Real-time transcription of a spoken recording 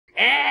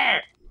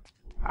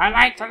I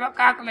like to look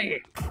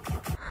ugly.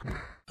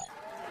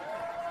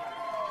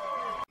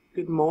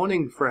 Good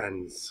morning,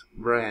 friends.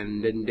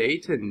 Brandon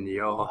Dayton,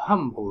 your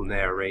humble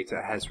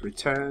narrator, has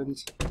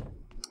returned.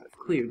 I've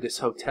cleared this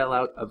hotel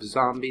out of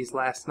zombies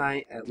last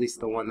night, at least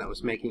the one that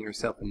was making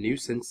herself a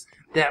nuisance.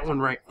 That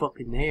one right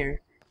fucking there.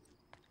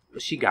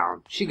 But she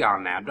gone. She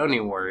gone now, don't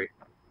even worry.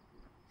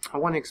 I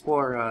want to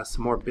explore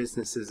some more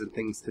businesses and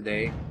things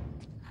today.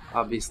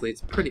 Obviously, it's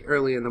pretty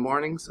early in the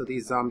morning, so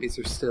these zombies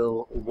are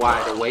still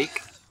wide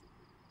awake.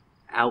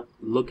 Out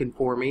looking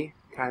for me,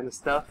 kind of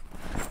stuff.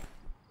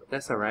 But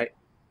that's alright.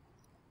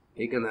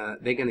 They're gonna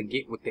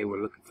get what they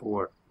were looking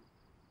for.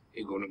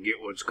 They're gonna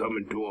get what's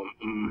coming to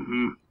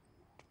them.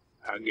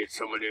 I get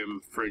some of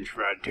them French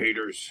fried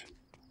taters,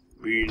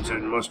 beans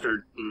and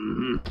mustard.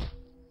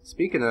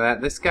 Speaking of that,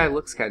 this guy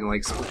looks kind of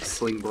like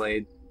Sling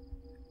Blade.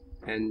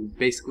 And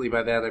basically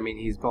by that I mean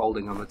he's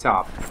balding on the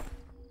top.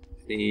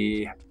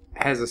 He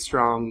has a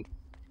strong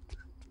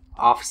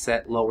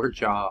offset lower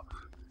jaw.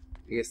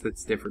 I guess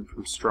that's different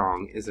from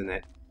strong, isn't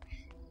it?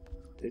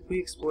 Did we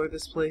explore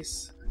this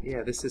place?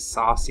 Yeah, this is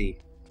Saucy.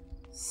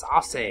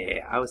 Saucy!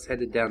 I was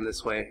headed down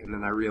this way, and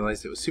then I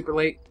realized it was super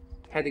late.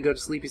 Had to go to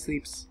Sleepy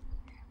Sleeps.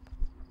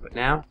 But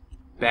now,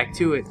 back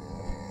to it.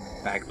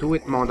 Back to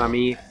it, mon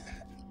ami.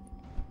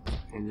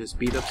 And just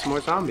beat up some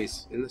more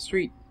zombies in the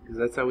street, because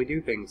that's how we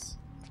do things.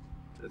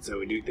 That's how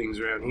we do things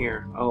around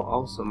here. Oh,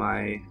 also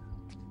my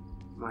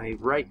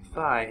right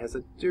thigh has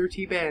a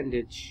dirty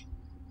bandage.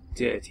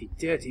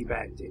 Dirty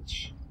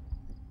bandage.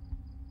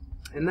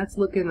 And that's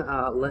looking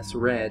less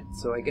red,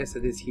 so I guess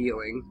it is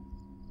healing.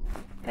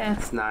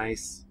 That's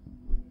nice.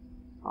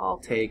 I'll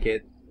take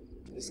it.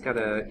 Just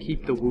gotta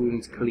keep the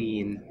wounds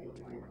clean.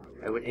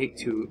 I would hate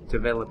to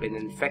develop an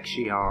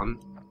infection on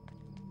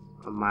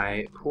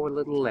my poor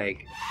little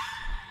leg.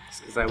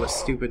 Just because I was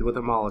stupid with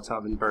a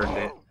Molotov and burned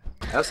it.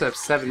 I also have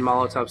 7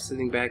 Molotovs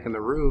sitting back in the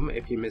room,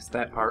 if you missed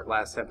that part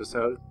last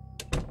episode.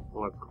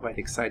 Well, I'm quite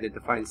excited to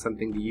find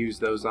something to use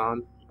those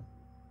on.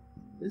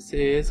 This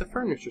is a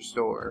furniture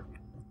store.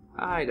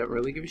 I don't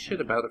really give a shit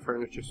about a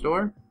furniture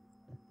store.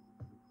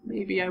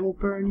 Maybe I will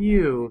burn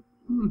you.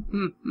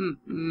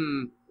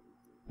 No,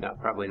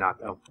 probably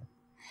not, though.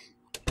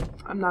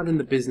 I'm not in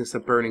the business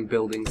of burning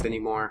buildings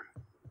anymore.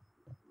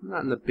 I'm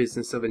not in the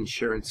business of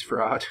insurance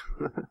fraud.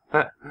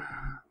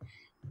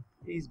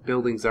 These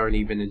buildings aren't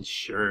even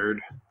insured.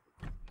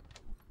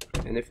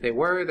 And if they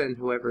were, then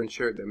whoever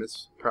insured them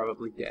is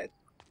probably dead.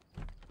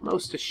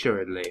 Most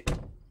assuredly.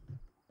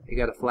 You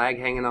got a flag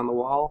hanging on the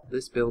wall.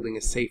 This building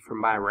is safe from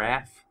my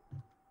wrath.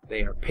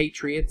 They are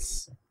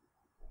patriots.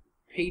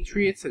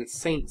 Patriots and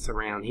saints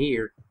around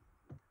here.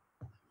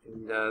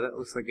 And that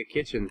looks like a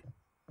kitchen.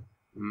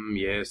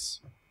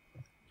 Yes.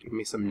 Give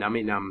me some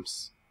nummy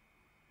nums.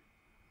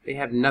 They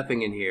have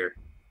nothing in here.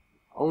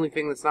 Only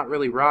thing that's not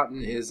really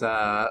rotten is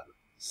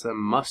some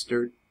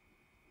mustard.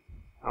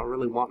 I don't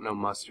really want no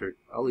mustard.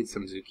 I'll eat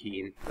some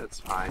zucchini.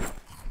 That's fine.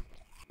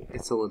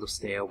 It's a little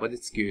stale, but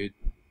it's good.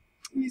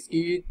 It's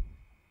good.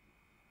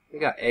 They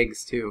got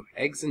eggs too.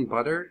 Eggs and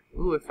butter?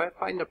 Ooh, if I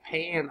find a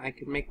pan, I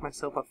could make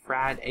myself a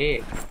fried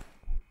egg.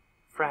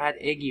 Fried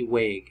eggy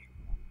wig.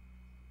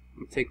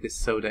 Let me take this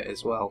soda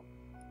as well.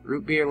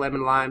 Root beer,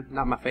 lemon lime,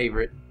 not my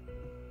favorite.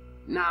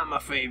 Not my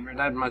favorite.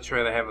 I'd much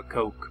rather have a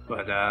Coke,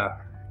 but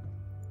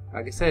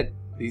like I said,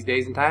 these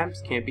days and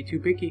times, can't be too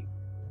picky.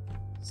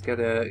 Just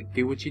gotta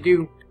do what you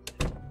do.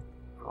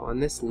 Oh,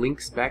 and this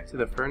links back to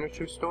the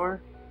furniture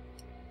store?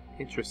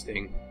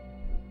 Interesting.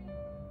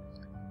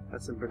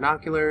 Got some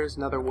binoculars,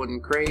 another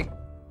wooden crate.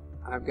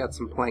 I've got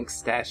some planks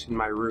stashed in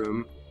my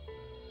room.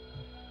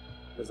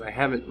 Because I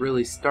haven't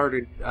really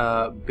started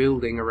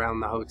building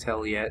around the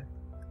hotel yet.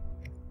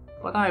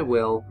 But I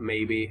will,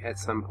 maybe, at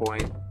some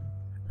point.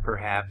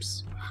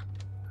 Perhaps.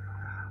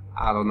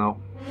 I don't know.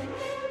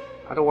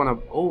 I don't want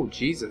to... Oh,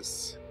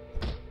 Jesus.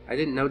 I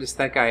didn't notice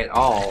that guy at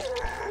all.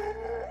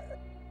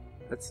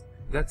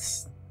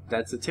 That's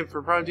a tip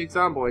for Project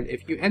Zomboid.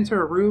 If you enter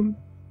a room,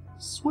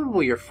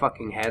 swivel your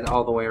fucking head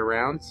all the way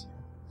around.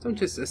 Don't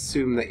just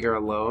assume that you're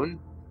alone.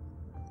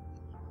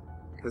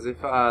 Because if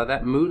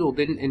that Moodle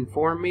didn't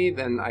inform me,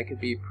 then I could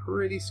be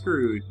pretty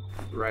screwed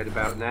right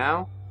about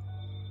now.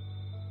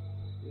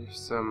 There's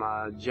some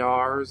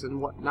jars and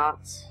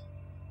whatnot.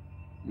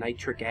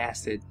 Nitric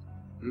acid.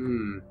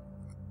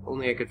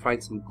 Only I could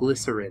find some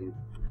glycerin.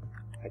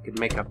 I could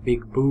make a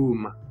big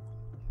boom.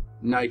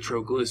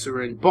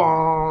 Nitroglycerin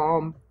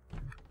bomb!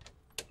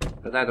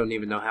 But I don't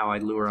even know how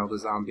I'd lure all the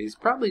zombies.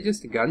 Probably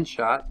just a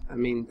gunshot. I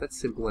mean, that's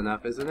simple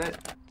enough, isn't it?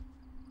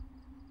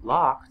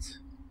 Locked?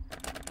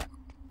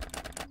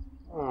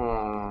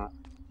 Aww.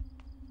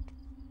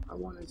 I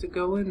wanted to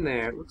go in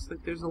there. It looks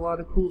like there's a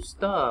lot of cool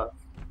stuff.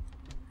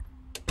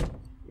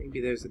 Maybe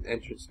there's an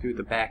entrance through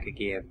the back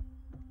again.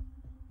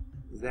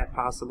 Is that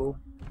possible?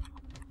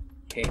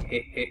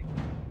 Hehehe.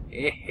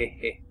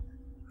 Hehehe.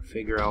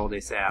 Figure all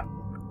this out.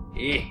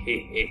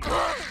 Hehehe.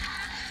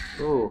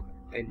 Oh,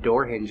 and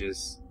door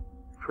hinges.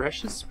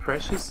 Precious,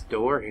 precious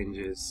door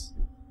hinges.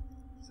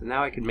 So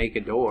now I can make a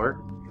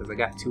door, because I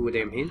got 2 of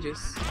them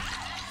hinges.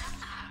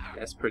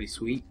 That's pretty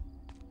sweet.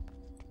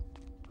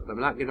 I'm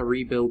not gonna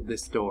rebuild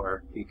this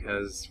door,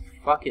 because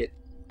fuck it.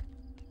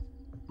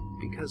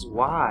 Because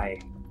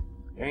why?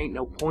 There ain't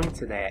no point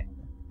to that.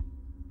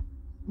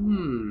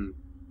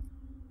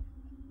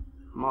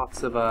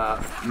 Lots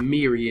of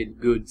myriad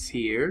goods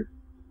here.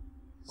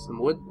 Some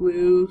wood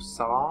glue,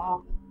 saw.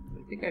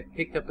 I think I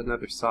picked up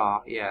another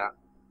saw, yeah.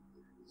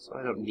 So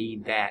I don't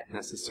need that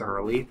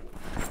necessarily.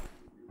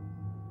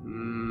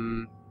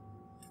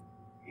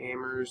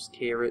 Hammers,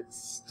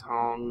 carrots,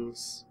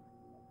 tongs.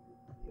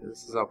 Yeah,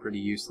 this is all pretty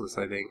useless,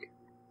 I think.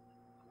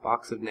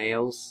 Box of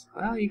nails.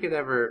 Well, you could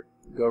never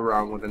go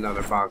wrong with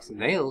another box of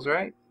nails,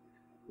 right?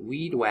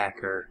 Weed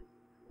whacker.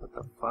 What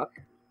the fuck?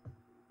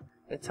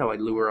 That's how I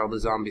lure all the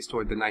zombies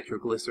toward the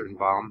nitroglycerin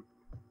bomb.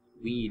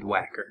 Weed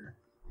whacker.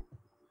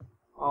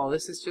 Oh,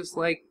 this is just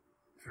like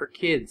for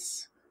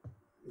kids.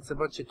 It's a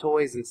bunch of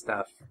toys and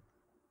stuff.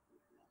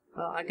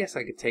 Well, I guess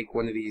I could take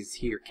one of these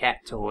here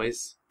cat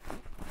toys.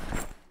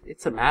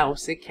 It's a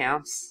mouse, it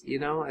counts, you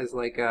know, as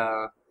like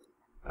a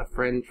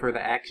friend for the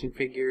action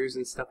figures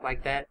and stuff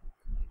like that.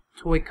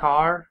 Toy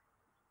car.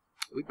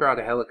 We brought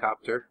a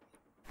helicopter.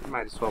 We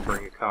might as well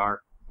bring a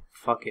car.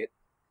 Fuck it.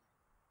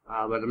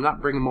 But I'm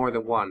not bringing more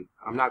than one.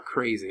 I'm not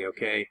crazy,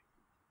 okay?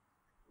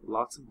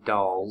 Lots of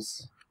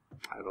dolls.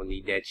 I don't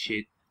need that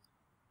shit.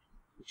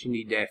 What you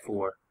need that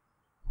for?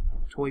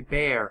 Toy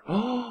bear.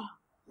 Oh!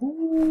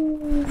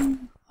 Ooh!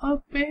 A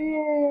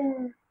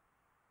bear!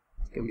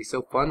 It's gonna be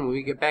so fun when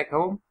we get back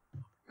home.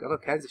 Got all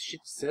kinds of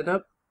shit set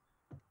up.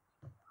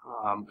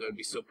 Oh, I'm gonna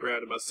be so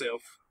proud of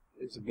myself.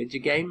 There's a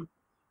video game.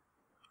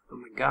 Oh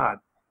my god.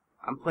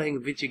 I'm playing a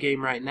video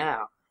game right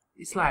now.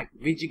 It's like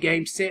video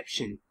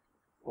gameception.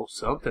 Or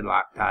something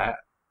like that.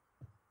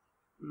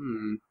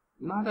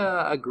 Not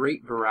a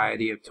great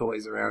variety of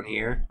toys around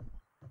here.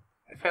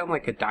 I found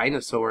like a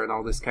dinosaur and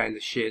all this kind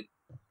of shit.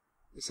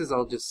 This is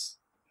all just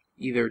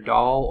either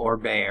doll or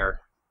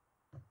bear.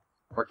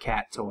 Or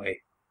cat toy.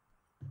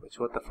 Which,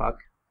 what the fuck?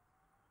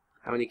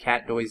 How many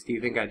cat toys do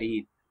you think I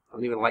need? I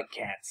don't even like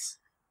cats.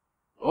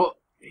 Oh,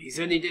 he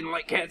said he didn't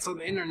like cats on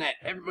the internet.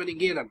 Everybody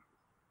get them.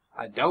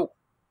 I don't.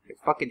 They're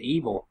fucking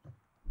evil.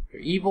 They're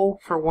evil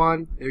for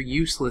one. They're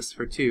useless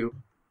for two.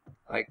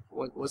 Like,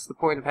 what's the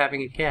point of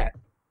having a cat?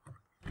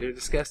 They're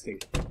disgusting.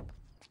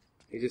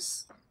 They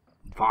just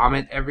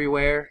vomit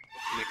everywhere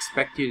and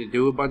expect you to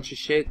do a bunch of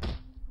shit.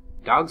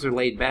 Dogs are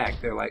laid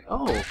back. They're like,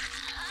 oh,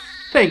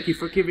 thank you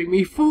for giving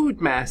me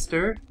food,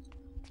 master.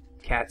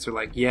 Cats are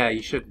like, yeah,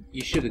 you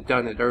should have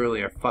done it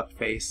earlier,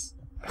 fuckface.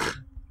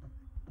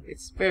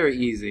 It's very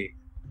easy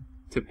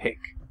to pick.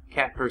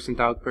 Cat person,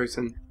 dog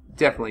person.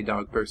 Definitely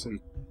dog person.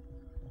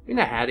 I mean,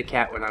 I had a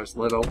cat when I was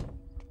little.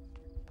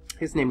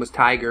 His name was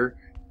Tiger.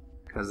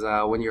 Because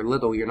when you're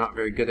little, you're not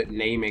very good at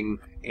naming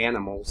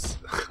animals.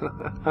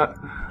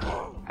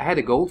 I had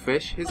a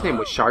goldfish. His name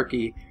was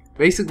Sharky.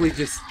 Basically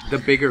just the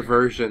bigger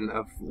version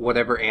of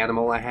whatever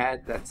animal I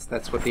had.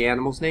 That's what the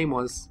animal's name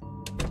was.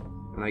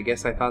 And I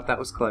guess I thought that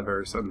was clever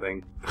or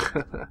something.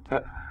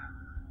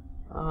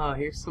 Oh,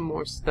 here's some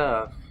more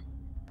stuff.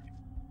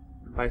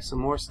 By some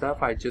more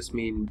stuff, I just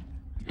mean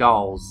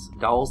dolls.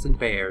 Dolls and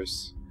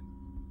bears.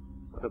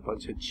 What a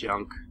bunch of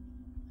junk.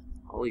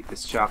 I'll eat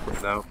this chocolate,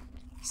 though.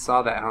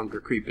 Saw that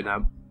hunger creeping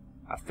up.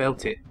 I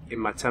felt it in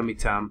my tummy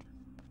tum.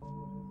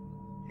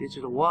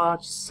 Digital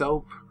watch,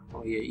 soap.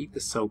 Oh yeah, eat the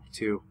soap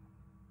too.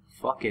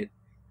 Fuck it.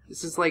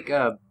 This is like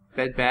a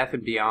Bed Bath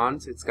 &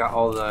 Beyond. It's got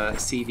all the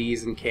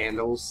CDs and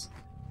candles.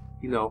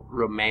 You know,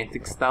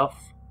 romantic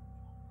stuff.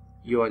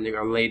 You and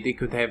your lady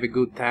could have a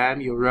good time.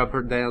 You rub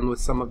her down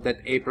with some of that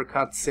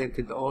apricot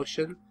scented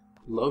ocean.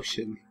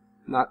 Lotion.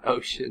 Not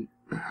ocean.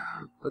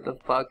 What the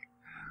fuck?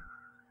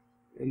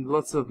 And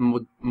lots of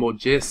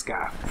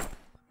mojeska.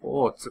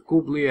 Oh, it's a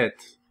cubliet.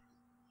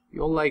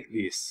 You'll like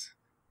this.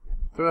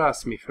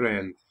 Trust me,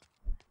 friend.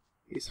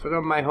 It's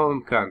from my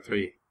home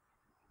country.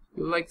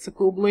 You like the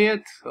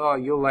cubliet? Oh,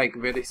 you'll like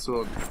very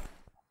soon.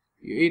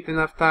 You eat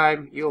enough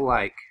time, you'll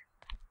like.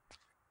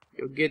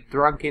 You get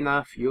drunk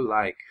enough, you'll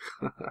like.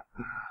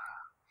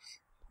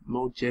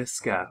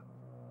 Mojeska.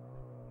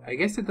 I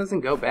guess it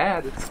doesn't go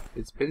bad.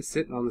 It's been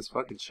sitting on this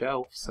fucking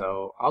shelf,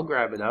 so I'll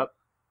grab it up.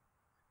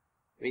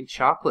 I mean,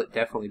 chocolate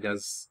definitely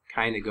does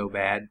kind of go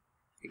bad.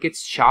 It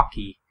gets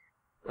chalky,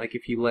 like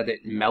if you let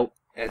it melt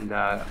and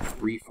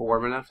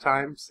reform enough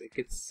times. It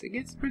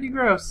gets pretty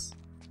gross.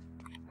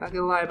 Not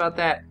gonna lie about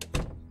that.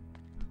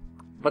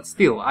 But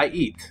still, I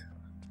eat.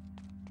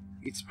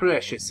 It's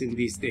precious in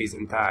these days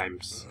and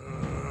times.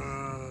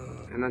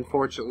 And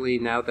unfortunately,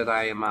 now that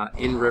I am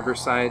in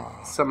Riverside,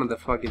 some of the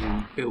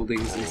fucking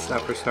buildings and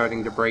stuff are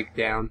starting to break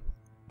down.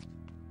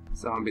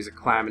 Zombies are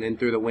climbing in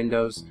through the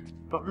windows.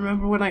 But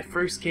remember when I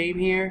first came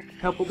here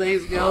a couple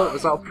days ago? It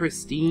was all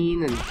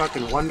pristine and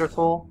fucking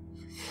wonderful.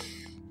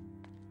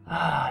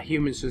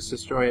 Humans just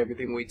destroy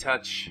everything we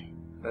touch.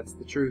 That's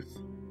the truth.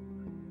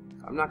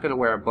 I'm not gonna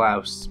wear a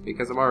blouse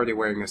because I'm already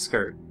wearing a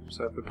skirt.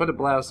 So if I put a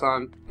blouse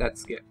on,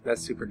 that's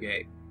super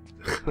gay.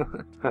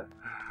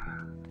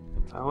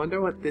 I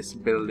wonder what this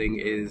building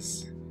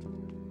is.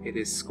 It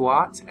is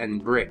squat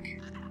and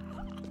brick.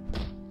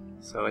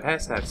 So it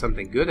has to have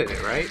something good in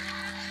it, right?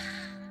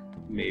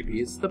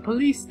 Maybe it's the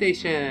police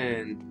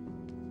station.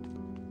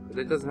 But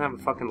it doesn't have a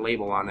fucking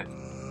label on it.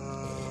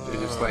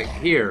 They're just like,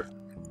 here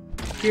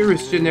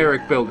is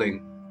generic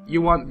building.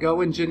 You want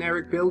go in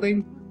generic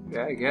building?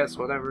 Yeah, I guess,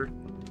 whatever.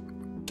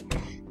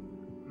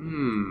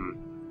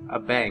 A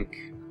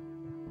bank.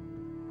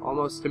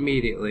 Almost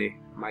immediately,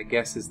 my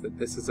guess is that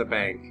this is a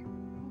bank.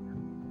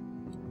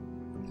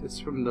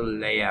 Just from the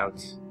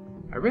layout.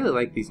 I really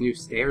like these new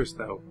stairs,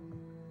 though.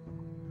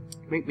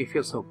 They make me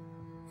feel so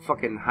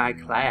fucking high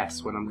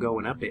class when I'm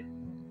going up it.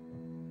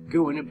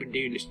 Going up and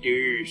down the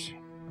stairs.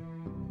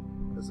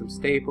 Got some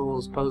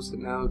staples, post-it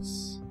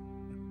notes.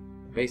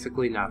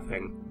 Basically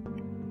nothing.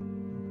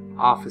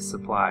 Office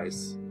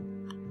supplies.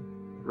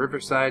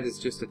 Riverside is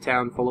just a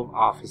town full of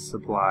office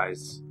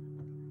supplies.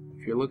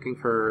 If you're looking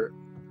for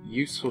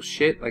useful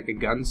shit like a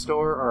gun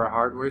store or a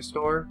hardware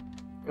store,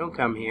 don't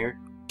come here.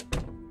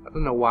 I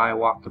don't know why I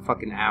walked a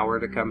fucking hour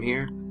to come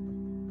here.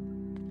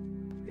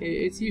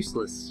 It's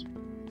useless.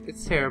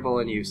 It's terrible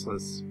and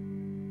useless.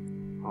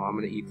 Oh, I'm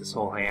gonna eat this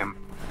whole ham.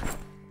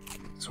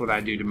 That's what I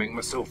do to make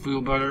myself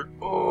feel better.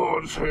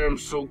 Oh, this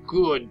ham's so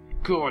good.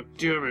 God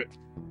damn it.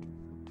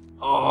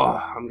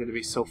 Oh, I'm gonna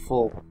be so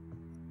full.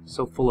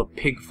 So full of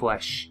pig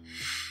flesh.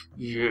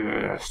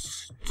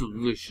 Yes,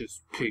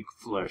 delicious pig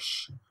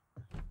flesh.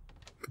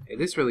 It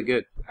is really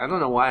good. I don't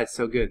know why it's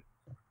so good.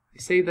 They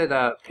say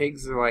that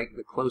pigs are like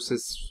the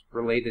closest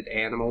related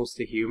animals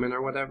to human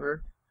or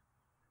whatever.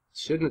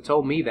 Shouldn't have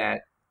told me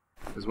that.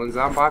 Because when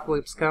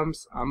Zombocalypse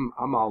comes, I'm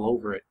all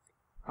over it.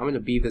 I'm gonna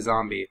be the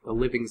zombie, the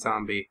living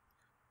zombie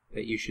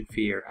that you should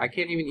fear. I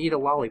can't even eat a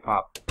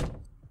lollipop.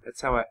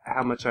 That's how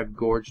much I've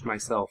gorged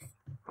myself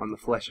on the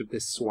flesh of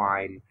this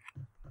swine.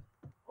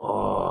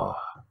 Oh.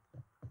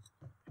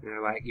 And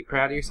they're like, you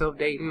proud of yourself,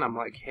 Dayton? I'm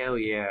like, hell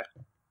yeah.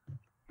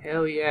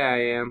 Hell yeah, I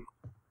am.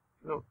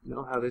 I don't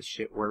know how this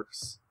shit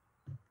works.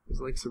 There's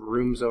like some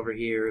rooms over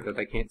here that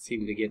I can't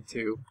seem to get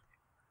to.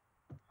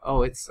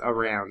 Oh, it's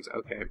around.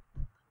 Okay.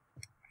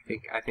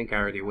 I think I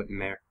already went in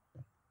there.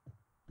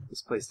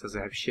 This place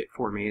doesn't have shit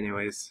for me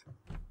anyways.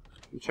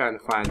 I'm trying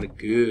to find the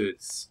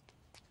goods.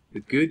 The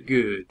good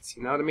goods,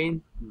 you know what I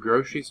mean?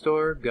 Grocery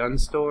store, gun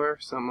store,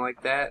 something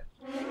like that.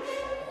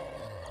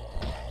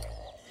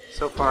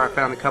 So far I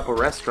found a couple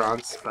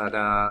restaurants, but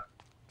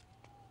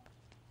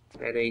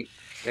that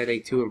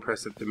ain't too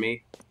impressive to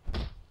me.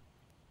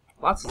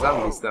 Lots of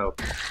zombies though.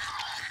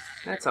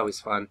 That's always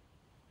fun.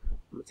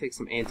 I'm gonna take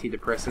some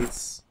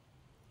antidepressants.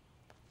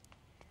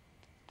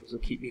 Those will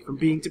keep me from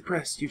being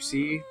depressed, you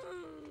see.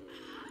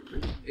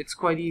 It's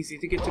quite easy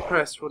to get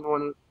depressed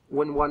when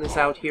one is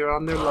out here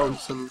on their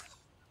lonesome.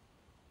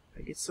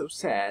 I get so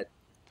sad.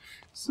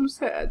 So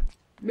sad.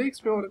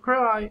 Makes me want to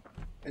cry.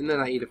 And then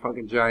I eat a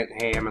fucking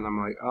giant ham and I'm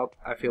like, oh,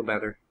 I feel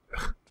better.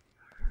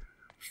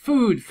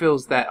 Food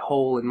fills that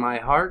hole in my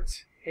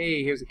heart.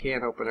 Hey, here's a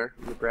can opener.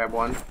 Let me grab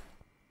one.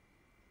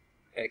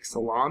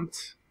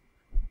 Excellent.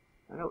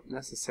 I don't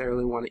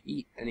necessarily want to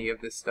eat any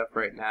of this stuff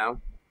right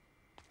now,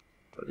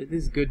 but it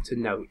is good to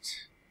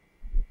note.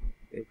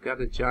 They've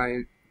got a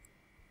giant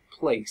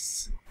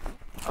place.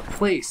 A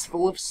place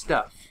full of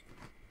stuff.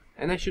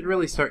 And I should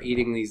really start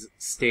eating these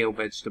stale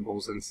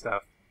vegetables and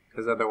stuff,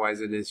 because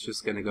otherwise it is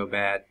just going to go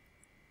bad.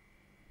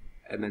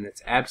 And then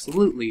it's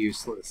absolutely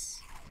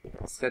useless,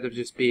 instead of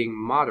just being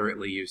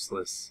moderately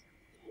useless.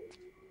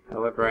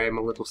 However, I am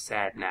a little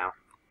sad now.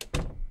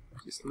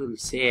 Just a little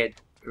sad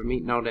from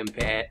eating all them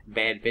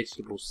bad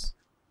vegetables.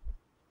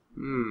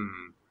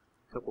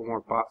 A couple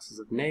more boxes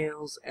of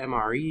nails,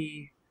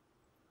 MRE.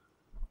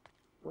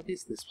 What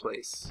is this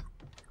place?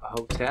 A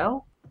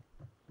hotel?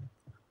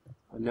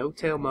 A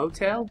no-tail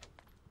motel?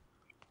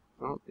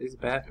 Oh, there's a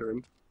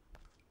bathroom.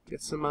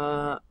 Get some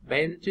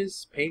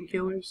bandages,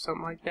 painkillers,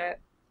 something like that.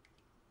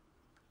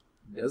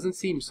 Doesn't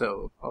seem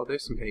so. Oh,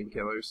 there's some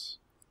painkillers.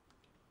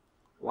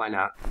 Why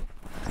not?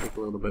 Take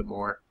a little bit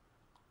more.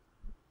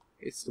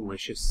 It's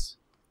delicious.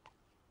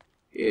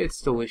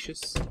 It's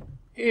delicious.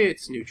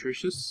 It's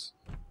nutritious.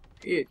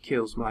 It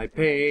kills my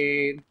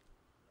pain.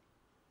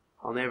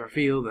 I'll never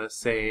feel the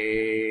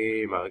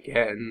same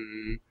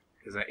again,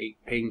 because I ate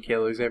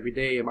painkillers every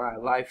day of my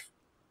life.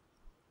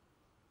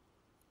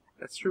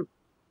 That's true.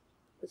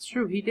 That's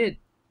true, he did.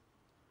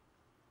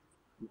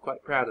 I'm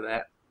quite proud of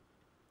that.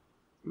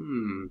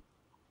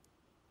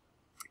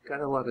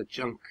 Got a lot of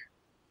junk.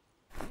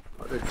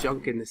 A lot of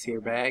junk in this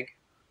here bag.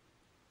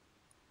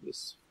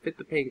 Just fit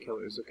the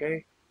painkillers,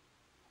 okay?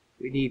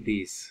 We need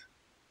these.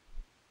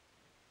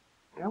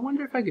 I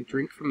wonder if I could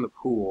drink from the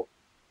pool.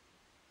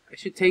 I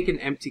should take an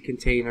empty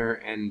container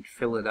and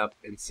fill it up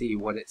and see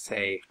what it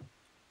say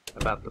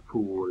about the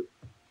pool.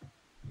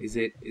 Is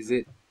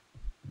it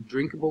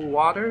drinkable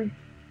water?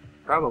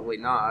 Probably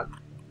not.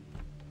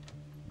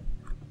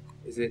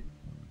 Is it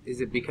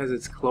because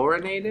it's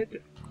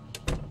chlorinated?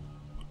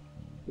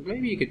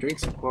 Maybe you could drink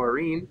some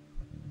chlorine.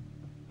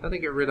 That'll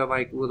get rid of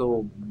like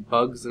little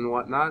bugs and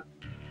whatnot.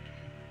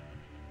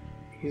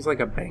 Here's like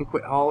a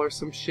banquet hall or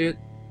some shit.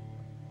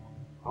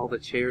 All the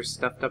chairs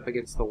stuffed up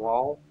against the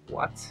wall.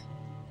 What?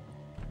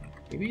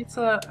 Maybe it's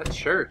a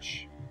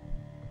church.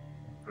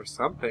 Or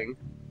something.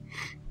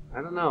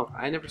 I don't know.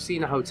 I never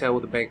seen a hotel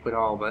with a banquet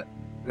hall, but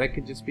that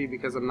could just be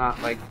because I'm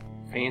not, like,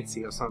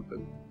 fancy or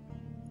something.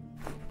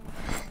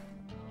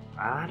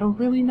 I don't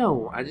really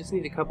know. I just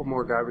need a couple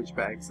more garbage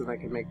bags and I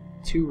can make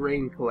 2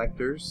 rain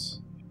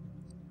collectors.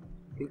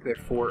 I think they're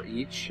 4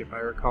 each, if I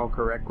recall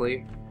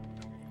correctly.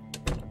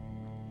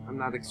 I'm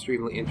not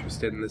extremely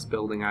interested in this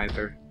building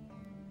either.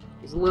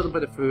 There's a little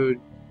bit of food.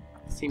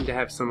 Seem to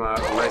have some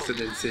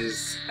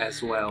residences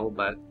as well,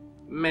 but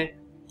meh.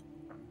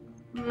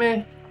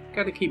 Meh.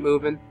 Gotta keep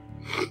moving.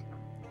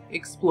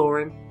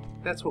 Exploring.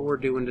 That's what we're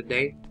doing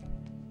today.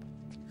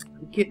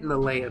 I'm getting the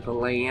lay of the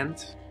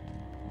land.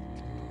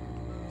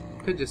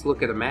 Could just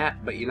look at a map,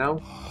 but you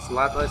know, it's a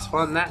lot less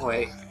fun that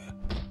way.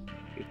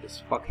 Get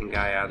this fucking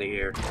guy out of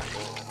here.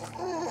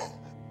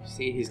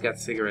 See, he's got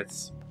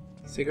cigarettes.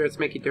 Cigarettes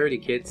make you dirty,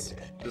 kids.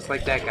 Just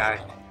like that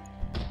guy.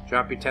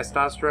 Drop your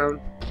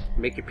testosterone,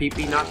 make your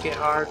pee-pee not get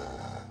hard.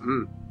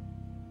 You're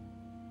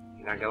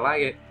not gonna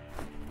like it.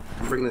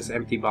 I'll bring this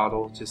empty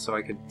bottle just so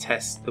I can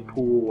test the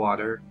pool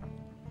water.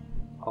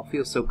 I'll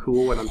feel so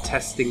cool when I'm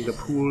testing the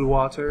pool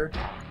water.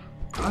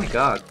 Oh my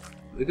god,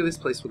 look at this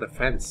place with a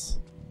fence.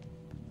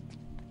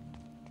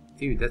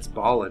 Dude, that's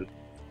ballin'.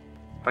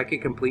 If I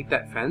could complete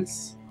that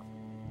fence?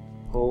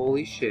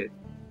 Holy shit.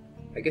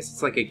 I guess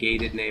it's like a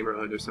gated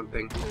neighborhood or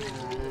something.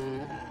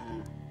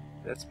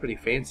 That's pretty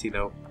fancy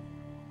though.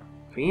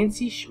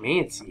 Fancy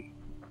schmancy.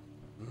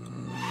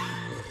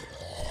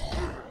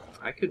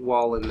 I could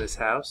wall in this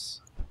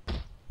house.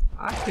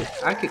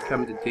 I could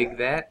come to dig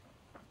that.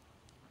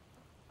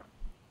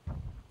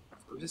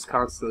 I'm just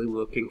constantly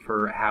looking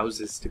for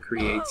houses to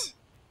create.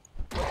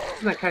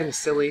 Isn't that kind of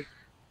silly?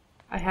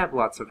 I have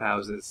lots of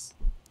houses.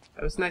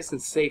 I was nice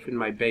and safe in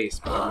my base,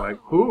 but I'm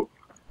like, whoo!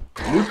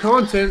 New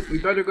content! We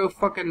better go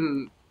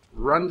fucking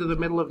run to the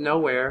middle of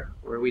nowhere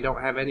where we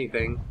don't have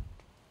anything.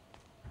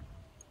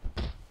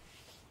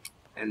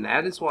 And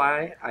that is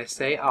why I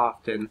say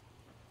often,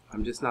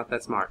 I'm just not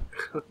that smart.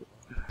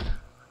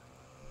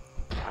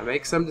 I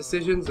make some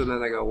decisions and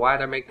then I go,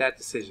 why'd I make that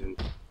decision?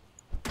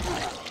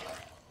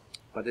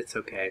 But it's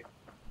okay.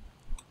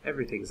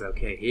 Everything's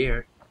okay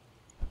here.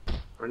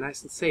 We're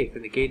nice and safe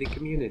in the gated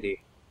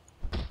community.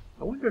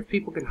 I wonder if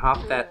people can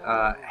hop that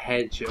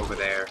hedge over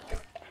there.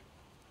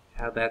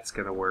 How that's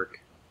gonna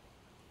work.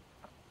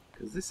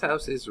 Because this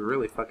house is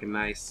really fucking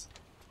nice.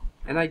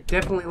 And I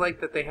definitely like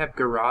that they have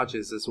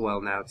garages as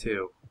well now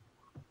too.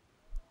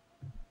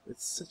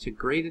 It's such a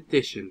great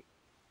addition.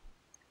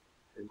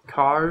 And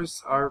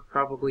cars are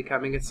probably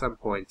coming at some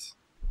point.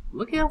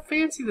 Look at how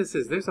fancy this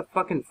is. There's a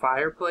fucking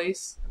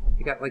fireplace.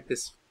 You got like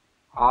this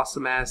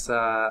awesome ass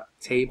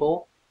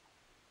table.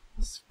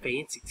 This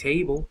fancy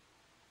table.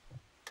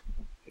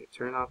 Okay,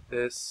 turn off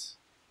this.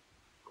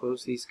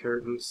 Close these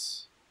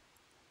curtains.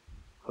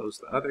 Close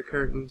the other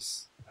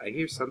curtains. I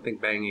hear something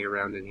banging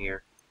around in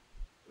here.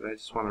 But I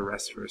just want to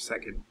rest for a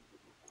second.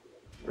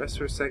 Rest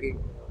for a second.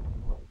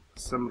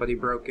 Somebody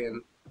broke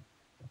in.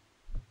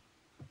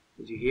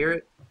 Did you hear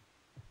it?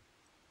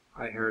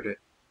 I heard it.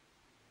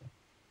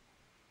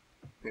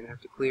 I'm gonna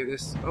have to clear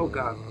this. Oh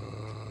god.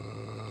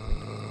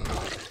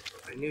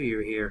 I knew you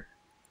were here.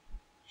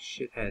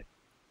 Shithead.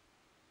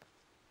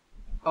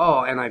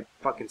 Oh, and I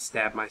fucking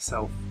stabbed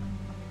myself.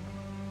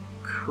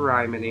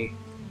 Criminy.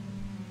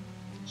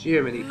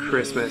 Jiminy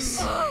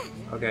Christmas.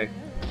 Okay.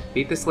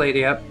 Beat this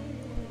lady up.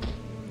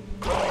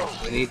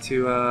 We need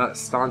to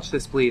staunch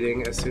this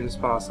bleeding as soon as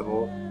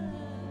possible.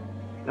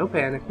 No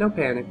panic, no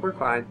panic, we're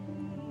fine.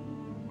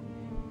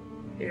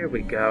 Here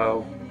we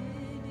go.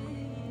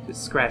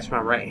 Just scratch my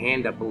right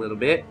hand up a little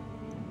bit.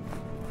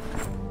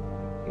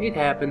 It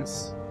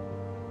happens.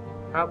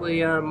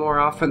 Probably more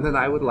often than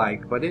I would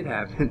like, but it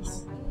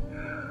happens.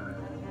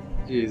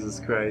 Jesus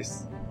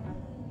Christ.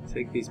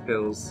 Take these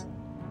pills.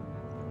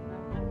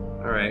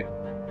 Alright.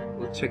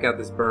 We'll check out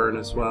this burn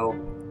as well.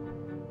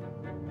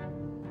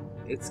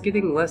 It's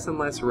getting less and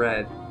less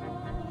red.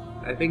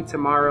 I think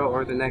tomorrow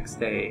or the next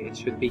day it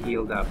should be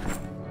healed up.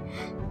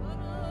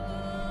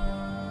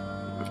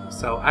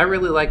 So I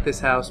really like this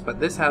house,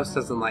 but this house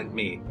doesn't like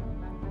me.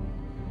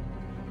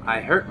 I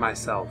hurt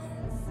myself.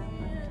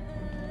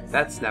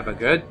 That's never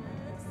good.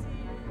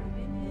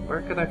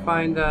 Where could I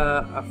find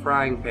a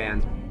frying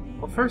pan?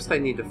 Well, first I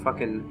need to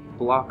fucking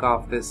block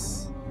off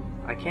this.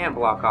 I can't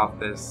block off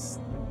this.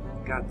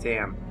 God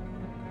damn.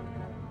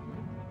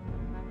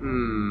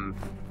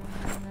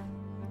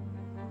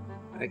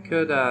 I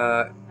could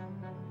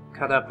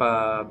cut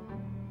up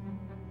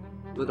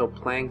little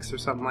planks or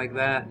something like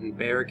that and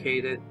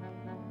barricade it.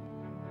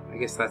 I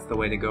guess that's the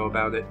way to go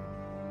about it.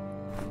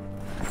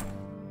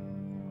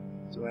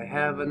 Do I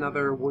have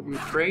another wooden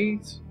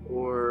crate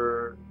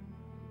or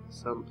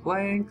some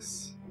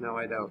planks? No,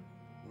 I don't.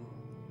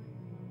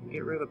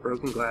 Get rid of the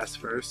broken glass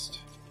first.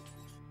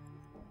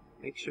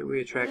 Make sure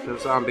we attract no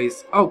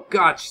zombies. Oh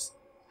god,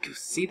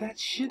 see that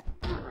shit?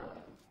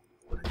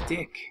 What a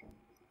dick.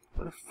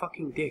 What a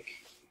fucking dick.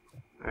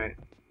 Alright,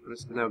 I'm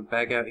just gonna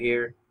bag out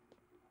here.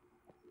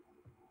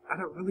 I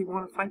don't really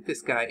want to fight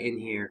this guy in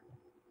here.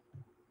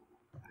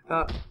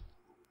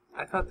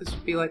 I thought this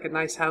would be like a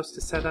nice house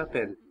to set up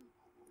in.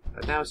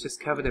 But now it's just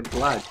covered in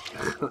blood.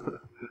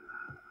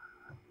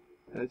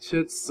 That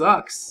shit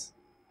sucks.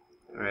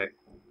 Alright.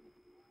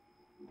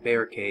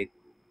 Barricade.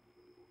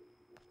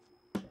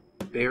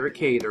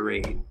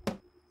 Barricade-erade.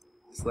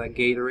 It's like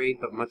Gatorade,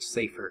 but much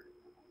safer.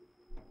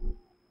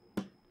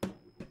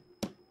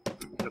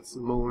 Got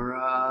some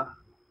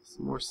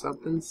more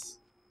somethings?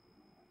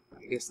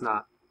 I guess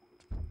not.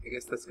 I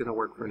guess that's gonna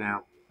work for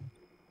now.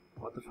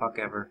 What the fuck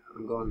ever.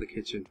 I'm going to the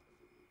kitchen.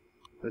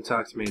 Don't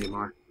talk to me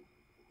anymore.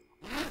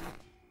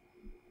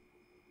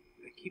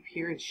 I keep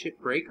hearing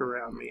shit break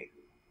around me.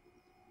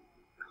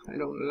 I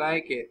don't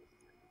like it.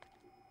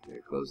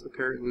 There, close the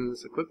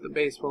curtains, equip the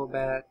baseball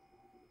bat.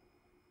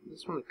 I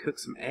just want to cook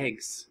some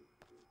eggs.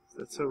 Is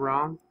that so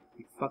wrong?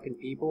 You fucking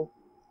people?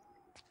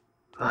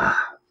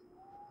 Ah.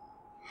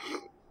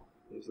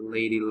 There's a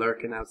lady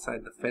lurking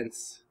outside the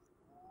fence.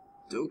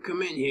 Don't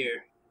come in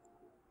here.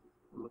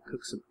 I'm gonna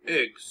cook some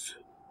eggs.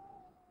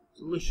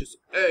 Delicious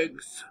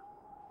eggs.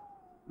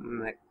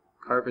 That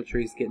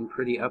carpentry's getting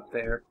pretty up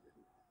there.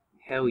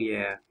 Hell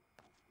yeah.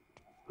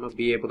 I'm gonna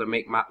be able to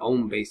make my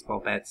own baseball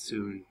bat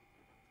soon.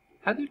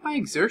 How did my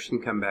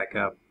exertion come back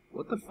up?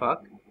 What the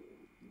fuck?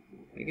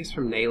 I guess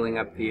from nailing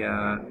up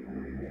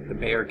the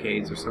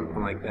barricades or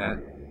something like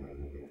that.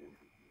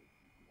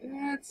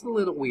 That's a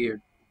little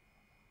weird.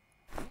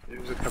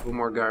 There's a couple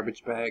more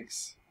garbage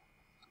bags.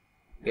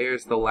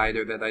 There's the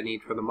lighter that I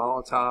need for the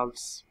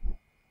Molotovs.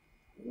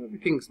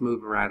 Everything's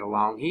moving right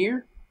along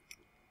here.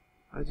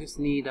 I just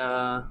need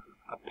a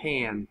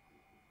pan.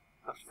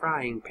 A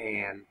frying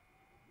pan.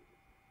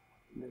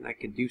 And then I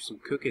could do some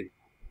cooking.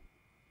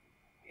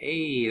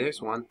 Hey,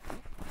 there's one.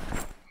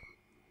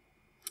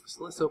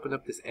 So let's open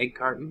up this egg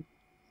carton.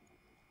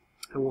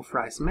 And we'll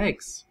fry some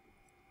eggs.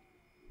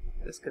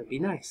 That's gonna be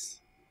nice.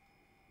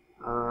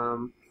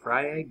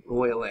 Fry egg,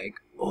 boil egg.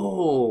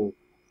 Oh!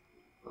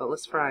 Well,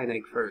 let's fry an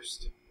egg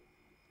first.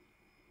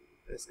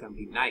 That's gonna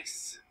be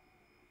nice.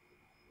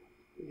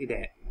 Look at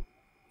that.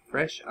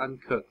 Fresh,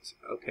 uncooked.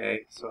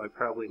 Okay, so I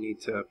probably need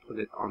to put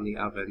it on the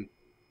oven.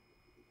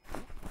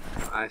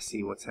 I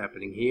see what's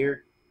happening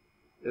here.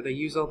 Did I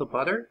use all the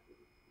butter?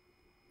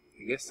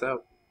 I guess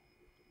so.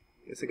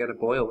 I guess I gotta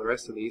boil the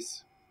rest of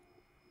these.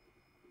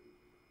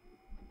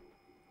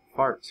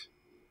 Fart.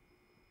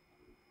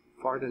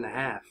 Fart and a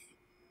half.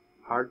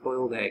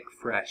 Hard-boiled egg,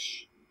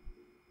 fresh.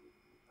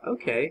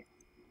 Okay.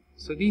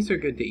 So these are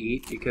good to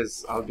eat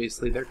because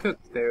obviously they're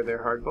cooked.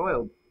 They're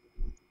hard-boiled.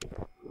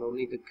 We'll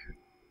need to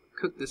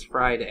cook this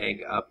fried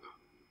egg up.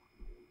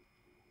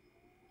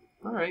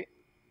 Alright.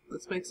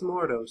 Let's make some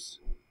more of those.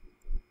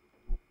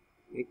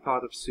 Make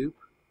pot of soup.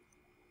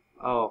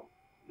 Oh.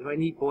 Do I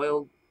need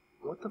boiled?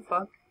 What the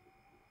fuck?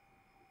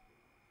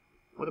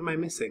 What am I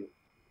missing?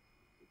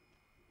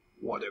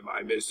 What am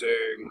I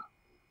missing?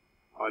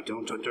 I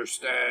don't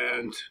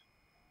understand.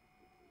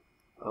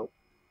 Oh.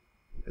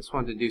 I just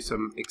wanted to do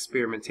some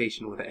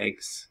experimentation with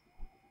eggs.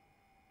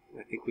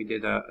 I think we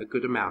did a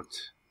good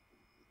amount.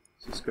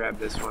 Just grab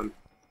this one.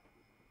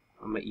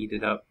 I'm gonna eat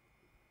it up.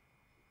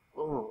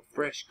 Oh,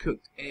 fresh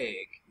cooked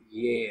egg.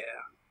 Yeah.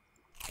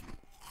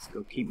 Let's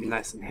go keep me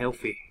nice and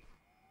healthy.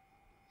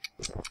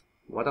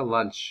 What a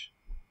lunch.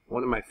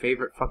 One of my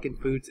favorite fucking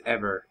foods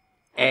ever.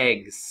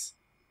 Eggs.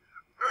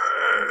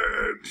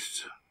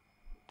 Eggs.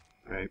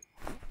 Alright.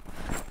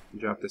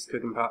 Drop this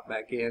cooking pot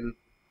back in.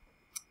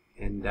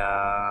 And,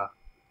 drop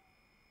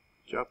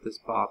this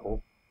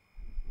bottle.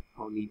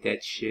 I'll need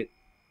that shit.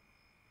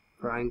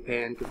 Frying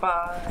pan,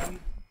 goodbye.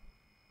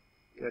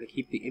 Gotta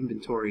keep the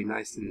inventory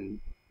nice and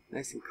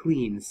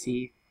clean,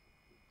 see?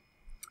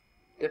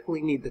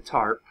 Definitely need the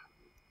tarp.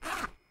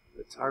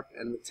 The tarp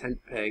and the tent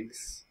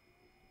pegs.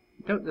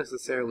 Don't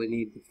necessarily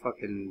need the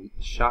fucking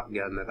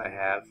shotgun that I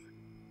have.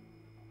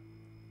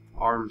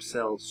 Arm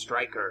Cell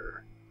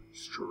Striker.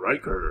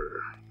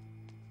 Striker.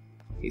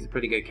 He's a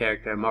pretty good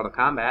character in Mortal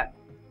Kombat.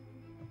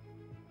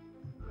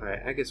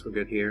 Alright, I guess we're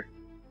good here.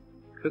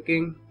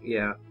 Cooking?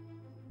 Yeah.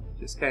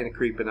 Just kind of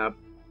creeping up.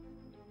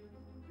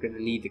 Gonna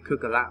need to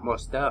cook a lot more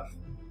stuff.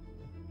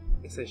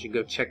 Guess I should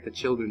go check the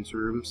children's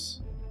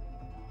rooms.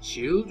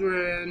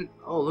 Children!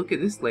 Oh, look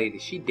at this lady.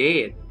 She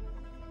dead.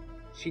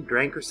 She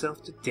drank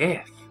herself to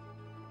death.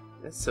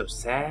 That's so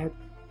sad.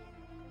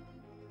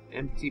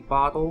 Empty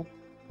bottle.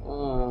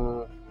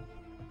 Oh.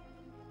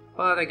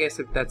 But I guess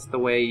if that's the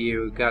way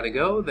you gotta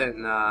go,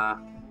 then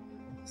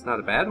it's not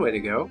a bad way to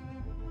go.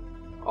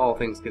 All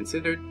things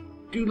considered.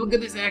 Dude, look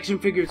at this action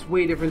figure. It's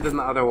way different than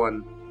the other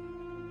one.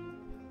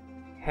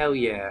 Hell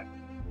yeah.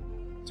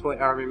 Toy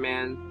Army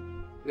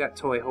Man. We got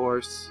Toy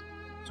Horse.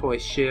 Toy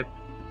Ship.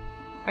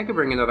 I could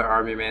bring another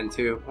Army Man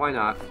too. Why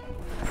not?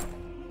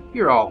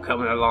 You're all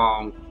coming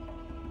along.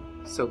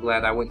 So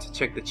glad I went to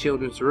check the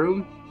children's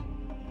room.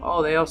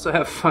 Oh, they also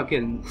have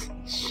fucking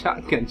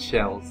shotgun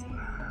shells.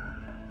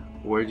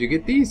 Where'd you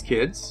get these,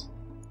 kids?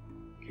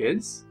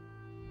 Kids?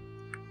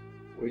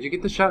 Where'd you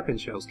get the shotgun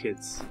shells,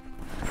 kids?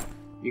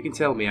 You can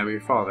tell me, I'm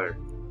your father.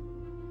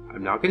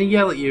 I'm not gonna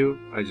yell at you,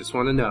 I just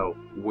want to know,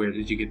 where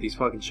did you get these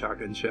fucking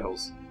shotgun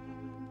shells?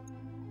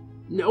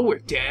 Nowhere,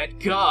 Dad.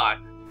 God!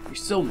 You're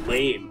so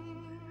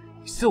lame.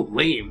 You're so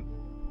lame.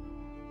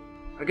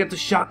 I got the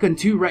shotgun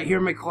too right here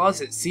in my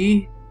closet,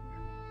 see?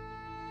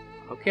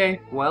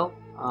 Okay, well,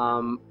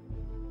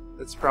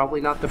 that's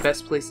probably not the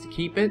best place to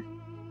keep it.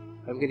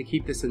 I'm gonna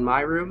keep this in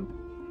my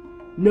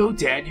room. No,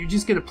 Dad, you're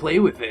just gonna play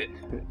with it.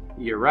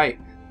 You're right,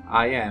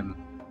 I am.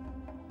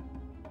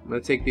 I'm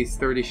gonna take these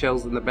 30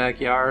 shells in the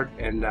backyard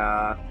and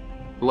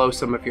blow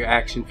some of your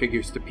action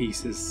figures to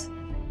pieces.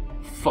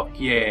 Fuck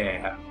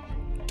yeah.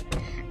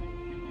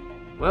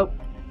 Well,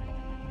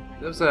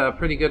 there was a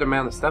pretty good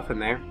amount of stuff in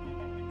there.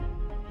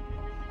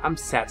 I'm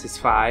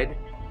satisfied.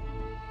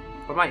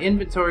 But my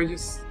inventory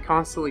just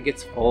constantly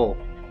gets full.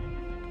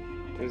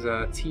 There's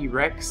a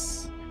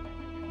T-Rex,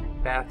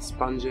 bath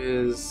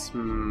sponges.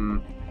 I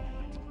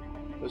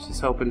was just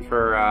hoping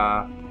for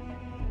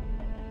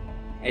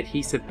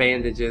adhesive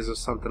bandages or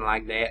something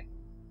like that.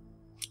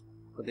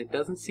 But it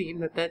doesn't seem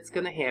that that's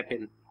gonna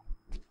happen.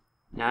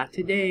 Not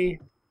today.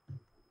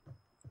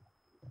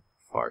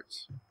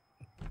 Farts.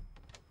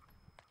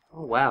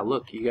 Oh wow,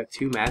 look, you got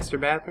 2 master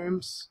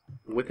bathrooms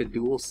with a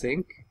dual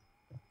sink.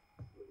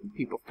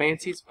 People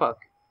fancy as fuck.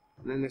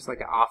 And then there's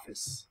like an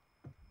office.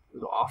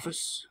 There's an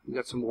office. We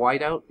got some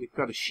whiteout. We've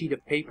got a sheet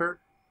of paper.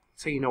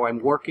 So you know I'm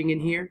working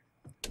in here.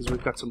 Because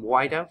we've got some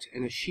whiteout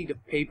and a sheet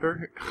of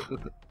paper.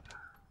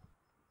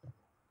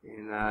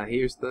 And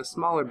here's the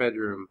smaller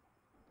bedroom.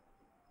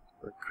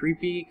 Where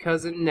creepy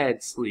cousin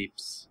Ned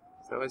sleeps.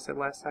 Is that what I said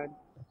last time?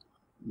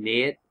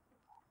 Ned?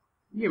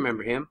 You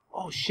remember him.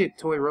 Oh shit,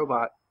 toy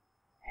robot.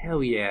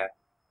 Hell yeah.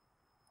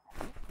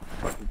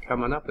 Fucking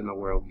coming up in the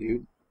world,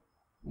 dude.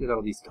 Look at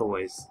all these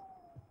toys.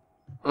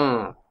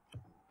 I'm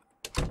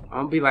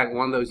gonna be like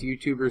one of those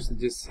YouTubers that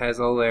just has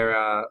all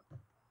their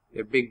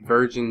big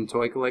virgin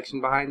toy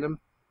collection behind them.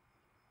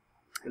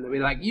 And they'll be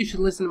like, you should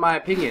listen to my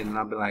opinion. And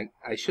I'll be like,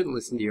 I shouldn't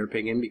listen to your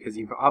opinion because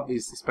you've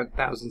obviously spent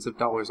thousands of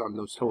dollars on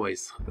those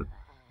toys.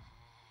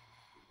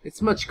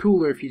 It's much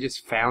cooler if you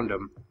just found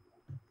them.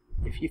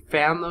 If you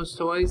found those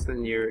toys,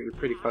 then you're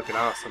pretty fucking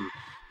awesome.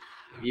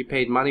 If you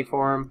paid money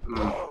for them,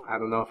 I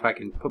don't know if I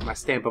can put my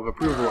stamp of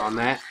approval on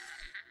that.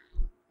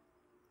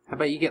 How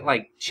about you get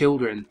like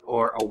children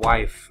or a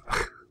wife?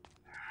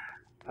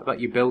 How about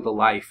you build a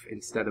life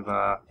instead of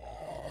a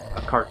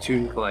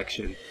cartoon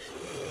collection?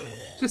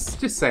 Just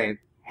saying.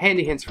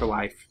 Handy hints for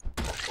life.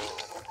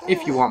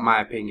 If you want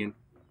my opinion.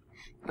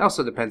 It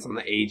also depends on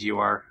the age you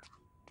are.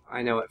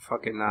 I know at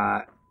fucking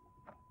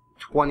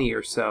 20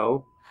 or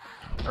so,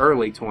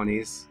 early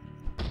 20s,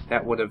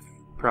 that would have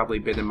probably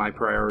been in my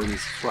priorities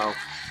as well.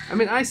 I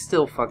mean, I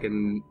still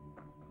fucking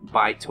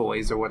buy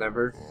toys or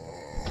whatever.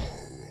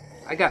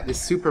 I got this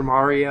Super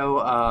Mario,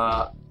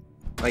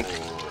 like,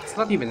 it's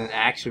not even an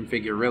action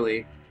figure,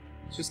 really.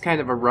 It's just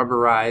kind of a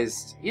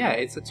rubberized, yeah,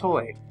 it's a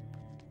toy.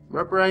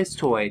 Rubberized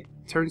toy.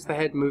 Turns the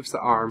head, moves the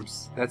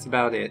arms. That's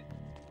about it.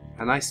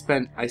 And I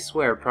spent, I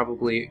swear,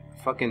 probably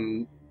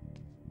fucking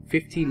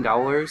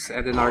 $15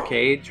 at an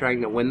arcade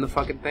trying to win the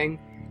fucking thing.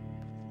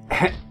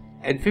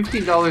 And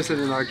 $15 at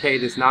an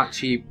arcade is not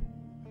cheap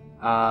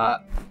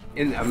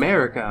in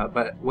America,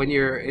 but when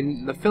you're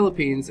in the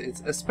Philippines,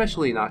 it's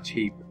especially not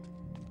cheap.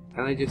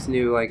 And I just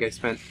knew, like, I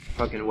spent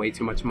fucking way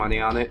too much money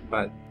on it,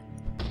 but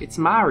it's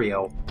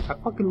Mario. I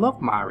fucking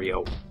love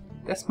Mario.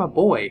 That's my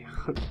boy.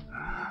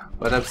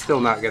 But I'm still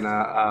not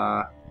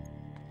gonna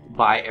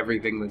buy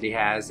everything that he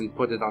has and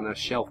put it on a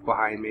shelf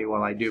behind me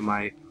while I do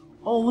my,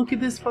 oh, look at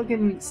this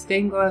fucking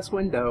stained glass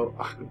window.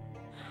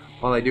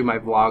 While I do my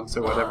vlogs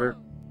or whatever.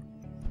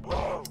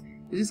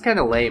 It's just kind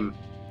of lame,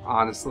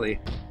 honestly.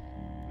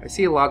 I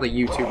see a lot of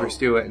YouTubers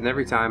do it, and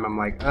every time I'm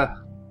like, ugh,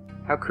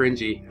 how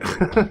cringy.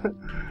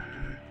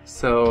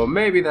 So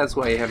maybe that's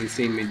why you haven't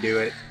seen me do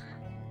it.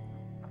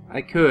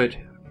 I could.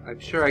 I'm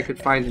sure I could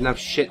find enough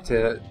shit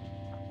to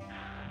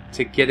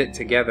get it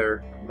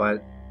together,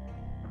 but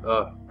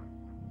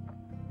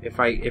if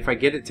I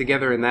get it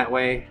together in that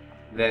way,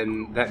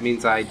 then that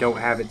means I don't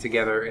have it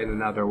together in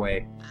another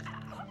way.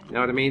 You know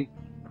what I mean?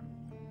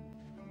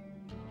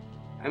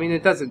 I mean,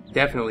 it doesn't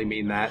definitely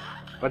mean that,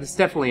 but it's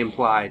definitely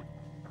implied.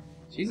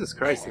 Jesus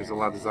Christ, there's a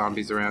lot of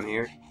zombies around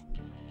here.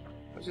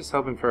 I was just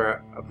hoping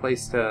for a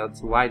place to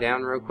lie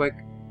down real quick.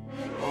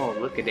 Oh,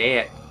 look at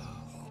that.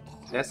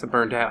 That's a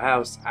burnt out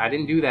house. I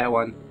didn't do that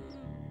one.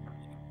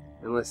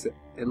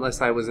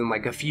 Unless I was in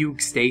like a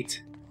fugue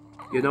state.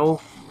 You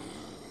know?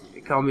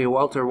 They call me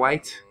Walter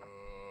White.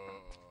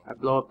 I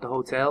blow up the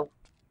hotel.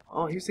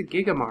 Oh, here's a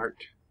Gigamart.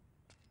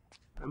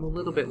 I'm a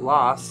little bit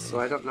lost, so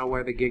I don't know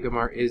where the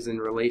Gigamart is in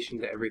relation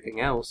to everything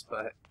else,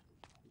 but...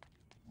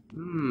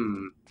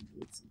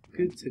 it's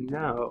good to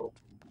know.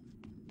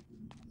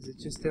 Is it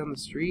just down the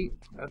street?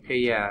 Okay,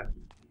 yeah.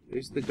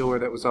 There's the door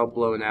that was all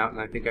blown out, and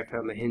I think I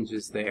found the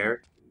hinges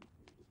there.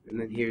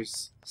 And then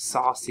here's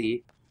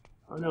Saucy.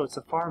 Oh no, it's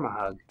a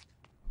Pharma-Hug.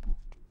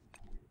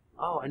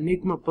 Oh,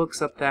 Enigma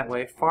books up that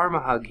way.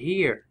 Pharma-Hug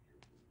here.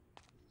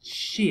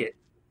 Shit.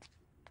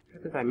 How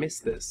did I miss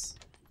this?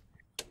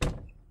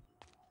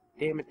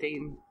 Damn it,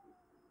 Dayton.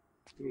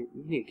 You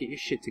need to get your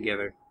shit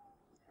together.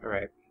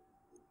 Alright.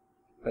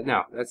 But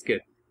no, that's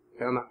good.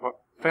 Found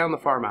the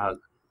Pharma-Hug.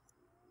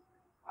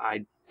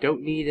 I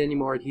Don't need any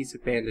more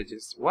adhesive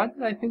bandages. Why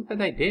did I think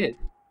that I did?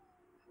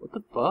 What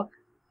the fuck?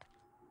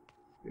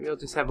 Maybe I'll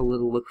just have a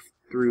little look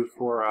through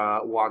for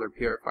water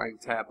purifying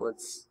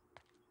tablets.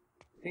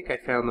 I think I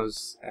found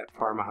those at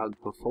Pharmahug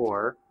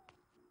before.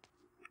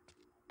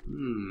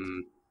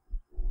 Will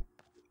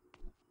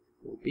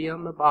be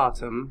on the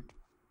bottom,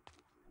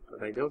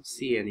 but I don't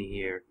see any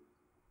here.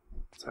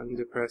 Tongue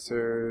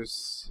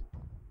depressors,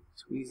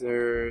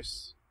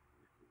 tweezers,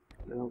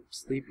 nope,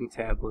 sleeping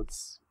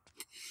tablets.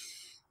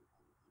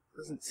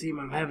 Doesn't seem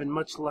I'm having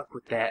much luck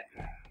with that.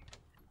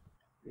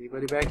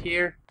 Anybody back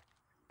here?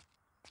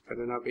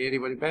 Better not be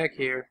anybody back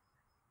here.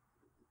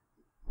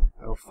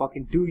 I'll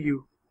fucking do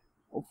you.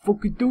 I'll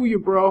fucking do you,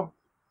 bro.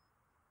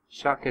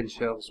 Shotgun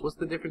shells. What's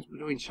the difference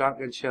between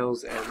shotgun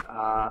shells and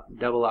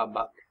double aught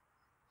buck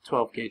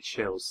 12 gauge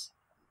shells?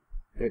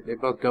 They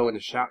both go in a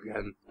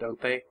shotgun,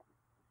 don't they?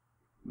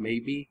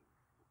 Maybe?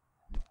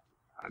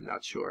 I'm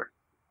not sure.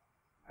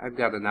 I've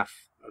got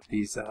enough of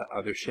these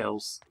other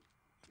shells.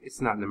 It's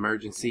not an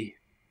emergency.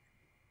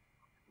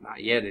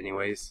 Not yet,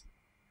 anyways.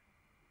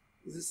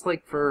 Is this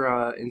like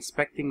for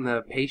inspecting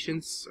the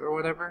patients or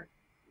whatever?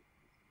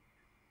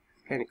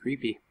 It's kind of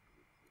creepy.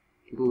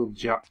 Get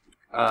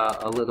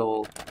a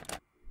little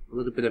a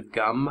little bit of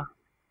gum.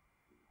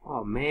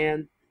 Oh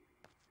man,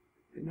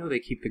 I know they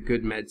keep the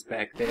good meds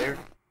back there.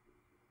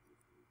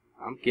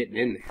 I'm getting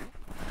in there.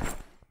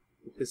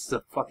 If this is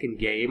a fucking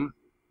game,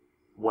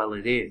 well,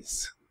 it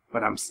is,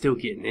 but I'm still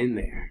getting in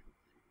there.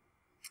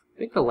 I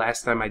think the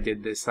last time I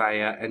did this, I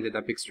ended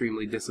up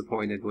extremely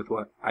disappointed with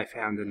what I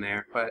found in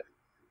there, but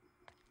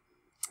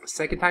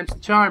second time's the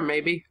charm,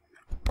 maybe.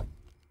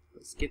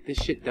 Let's get this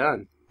shit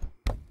done.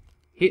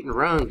 Hit and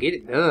run, get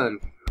it done.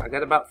 I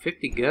got about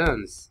 50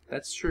 guns.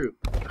 That's true.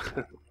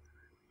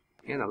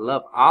 And I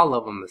love all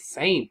of them the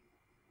same.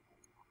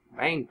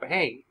 Bang,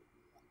 bang.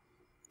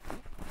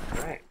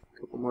 Alright, a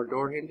couple more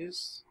door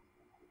hinges.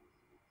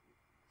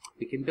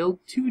 We can build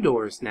 2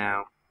 doors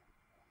now.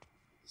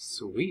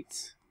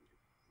 Sweet.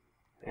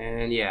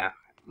 And yeah,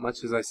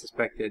 much as I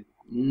suspected,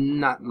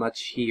 not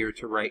much here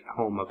to write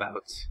home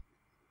about.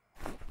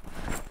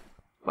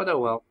 But oh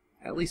well,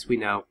 at least we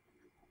know.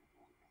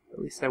 At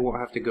least I won't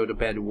have to go to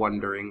bed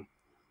wondering.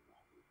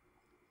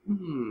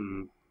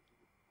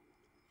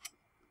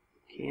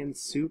 Canned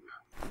soup.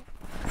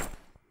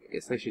 I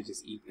guess I should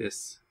just eat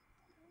this.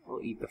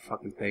 I'll eat the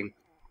fucking thing.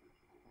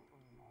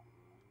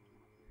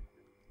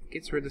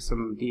 Gets rid of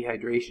some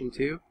dehydration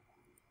too?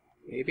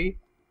 Maybe?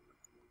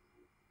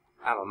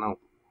 I don't know.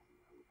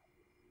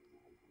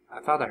 I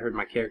thought I heard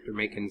my character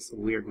making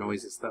some weird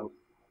noises though.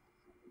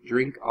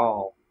 Drink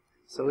all.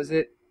 So is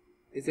it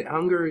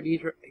hunger or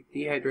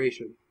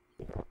dehydration?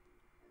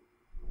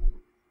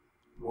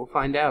 We'll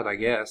find out, I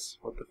guess.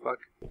 What the fuck?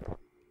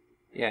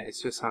 Yeah,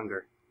 it's just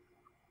hunger.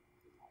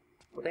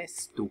 Well,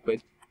 that's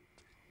stupid.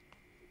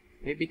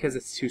 Maybe because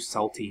it's too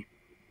salty.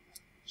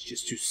 It's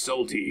just too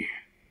salty.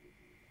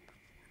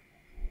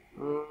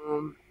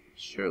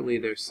 Surely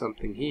there's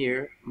something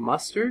here.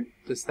 Mustard?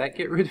 Does that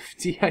get rid of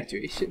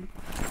dehydration?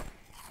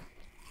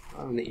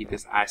 I'm gonna eat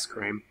this ice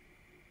cream.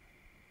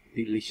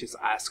 Delicious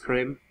ice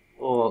cream.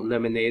 Or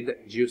lemonade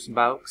juice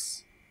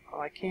box. Oh,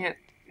 I can't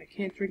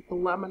drink the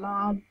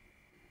lemonade.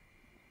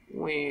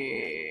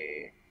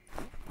 Wah.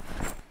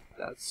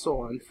 That's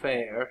so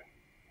unfair.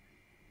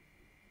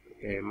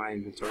 Okay, my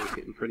inventory's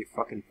getting pretty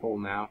fucking full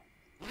now.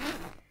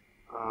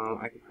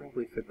 I could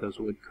probably fit those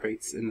wood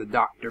crates in the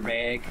doctor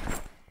bag.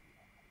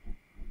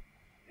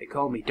 They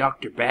call me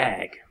Dr.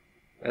 Bag.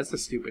 That's a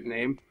stupid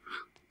name.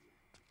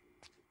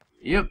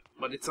 Yep,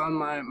 but it's on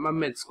my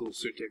med school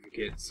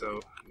certificate, so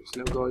there's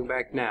no going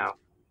back now.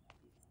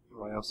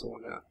 Oh, I also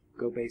want to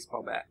go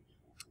baseball bat.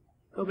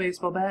 Go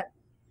baseball bat.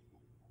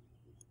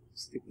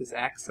 Stick this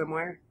axe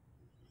somewhere.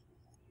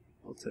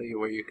 I'll tell you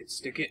where you could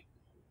stick it.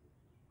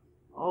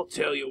 I'll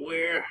tell you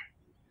where.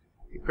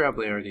 You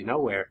probably already know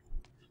where.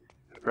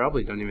 I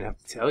probably don't even have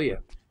to tell you.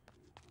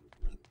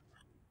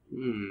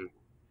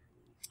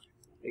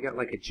 They got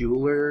like a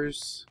jewelry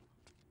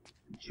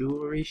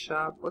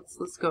shop.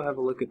 Let's go have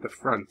a look at the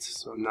front,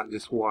 so I'm not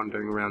just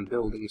wandering around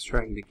buildings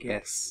trying to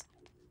guess.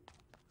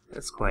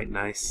 That's quite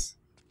nice.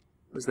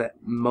 Was that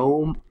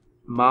Mama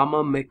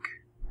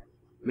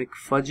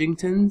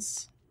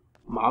McFudgingtons?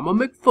 Mama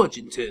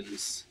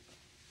McFudgingtons.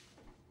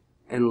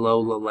 And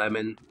Lola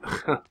Lemon.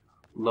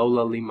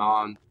 Lola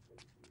Limon.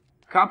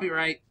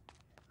 Copyright.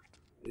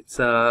 It's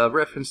a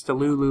reference to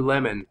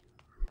Lululemon,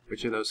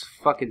 which are those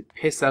fucking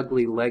piss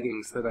ugly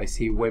leggings that I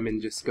see women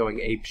just going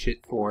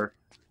apeshit for.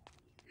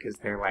 Because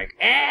they're like,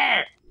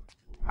 I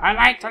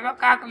like to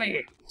look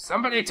ugly.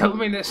 Somebody told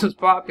me this was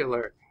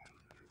popular.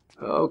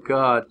 Oh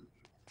god.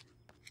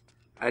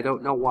 I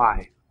don't know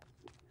why.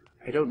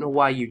 I don't know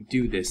why you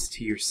do this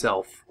to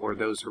yourself or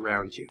those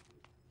around you.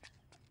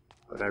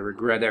 But I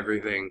regret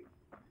everything.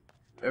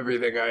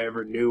 Everything I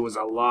ever knew was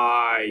a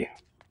lie.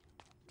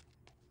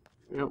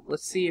 Well,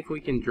 let's see if we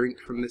can drink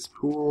from this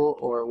pool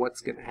or what's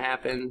gonna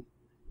happen.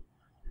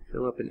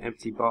 Fill up an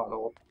empty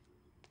bottle.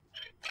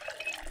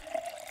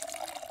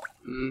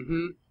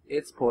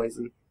 It's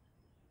poison.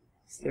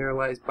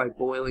 Sterilized by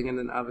boiling in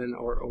an oven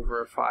or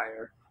over a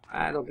fire.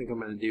 I don't think I'm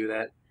going to do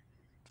that.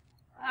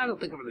 I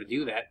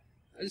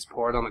just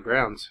pour it on the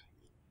ground.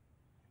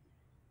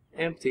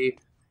 Empty.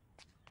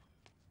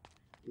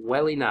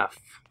 Well enough.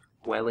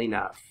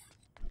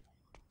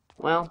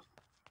 Well,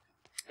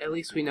 at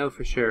least we know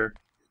for sure.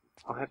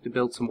 I'll have to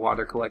build some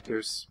water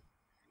collectors.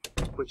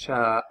 Which,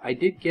 I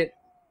did get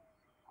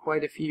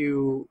quite a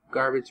few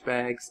garbage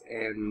bags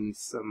and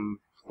some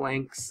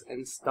planks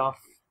and stuff.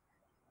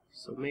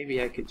 So maybe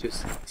I could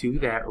just do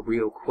that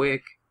real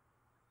quick.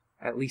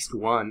 At least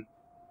one.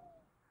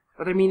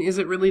 But I mean, is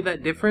it really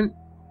that different?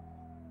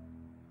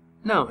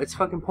 No, it's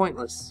fucking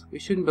pointless. We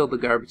shouldn't build the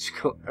garbage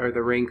or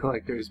the rain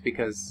collectors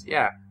because,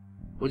 yeah,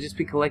 we'll just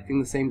be collecting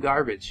the same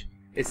garbage.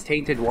 It's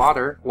tainted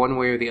water, one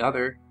way or the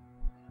other.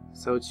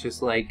 So it's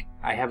just like,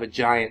 I have a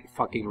giant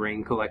fucking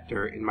rain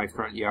collector in my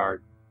front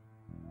yard.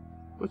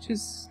 Which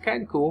is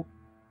kind of cool.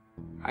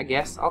 I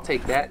guess, I'll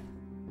take that.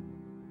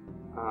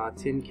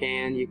 Tin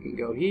can, you can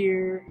go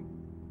here.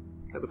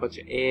 Got a bunch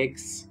of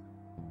eggs.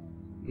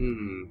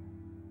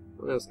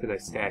 What else could I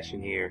stash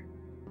in here?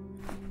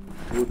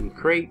 Wooden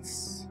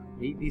crates.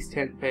 Need these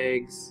tent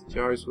pegs.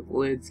 Jars with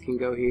lids can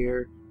go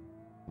here.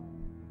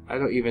 I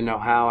don't even know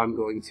how I'm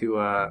going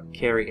to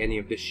carry any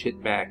of this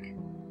shit back.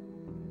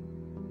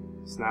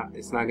 It's not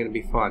going to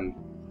be fun.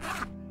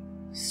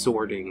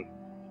 Sorting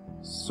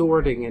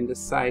and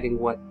deciding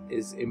what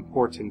is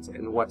important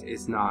and what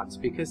is not.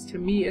 Because to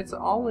me, it's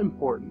all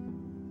important.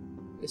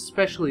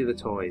 Especially the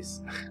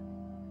toys.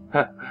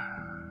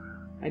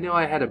 I know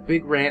I had a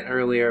big rant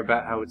earlier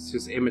about how it's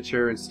just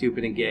immature and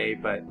stupid and gay,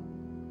 but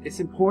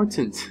it's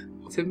important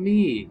to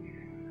me.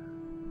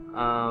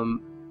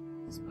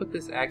 Let's put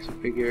this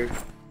action figure.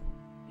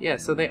 Yeah,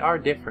 so they are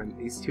different,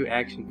 these two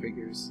action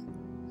figures.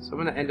 So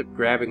I'm going to end up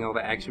grabbing all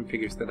the action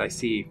figures that I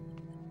see.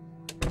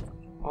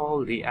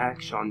 All the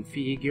action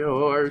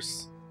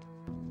figures.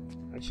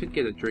 I should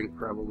get a drink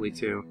probably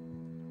too.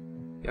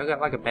 Y'all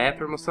got like a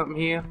bathroom or something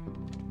here?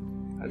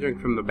 I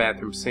drink from the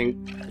bathroom sink.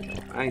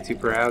 I ain't too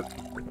proud.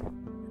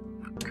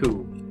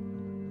 Cool.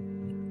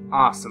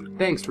 Awesome.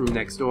 Thanks, room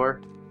next door,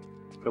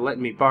 for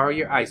letting me borrow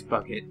your ice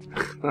bucket.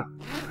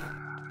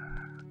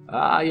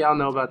 Y'all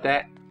know about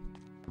that.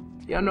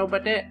 Y'all know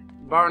about that?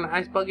 Borrowing an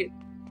ice bucket?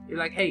 You're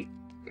like, hey,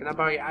 can I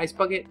borrow your ice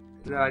bucket?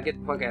 And they're like, get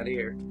the fuck out of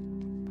here.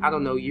 I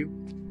don't know you.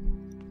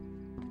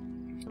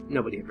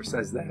 Nobody ever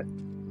says that.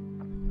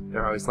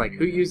 They're always like,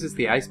 who uses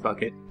the ice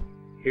bucket?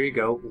 Here you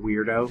go,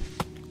 weirdo.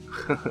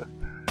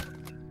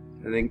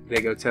 And then they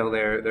go tell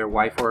their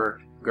wife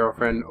or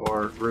girlfriend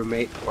or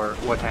roommate or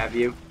what have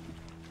you.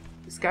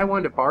 This guy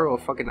wanted to borrow a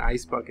fucking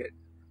ice bucket.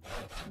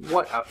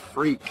 What a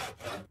freak.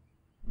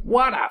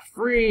 What a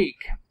freak!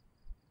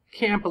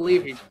 Can't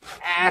believe he'd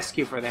ask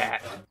you for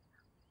that.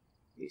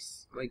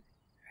 He's like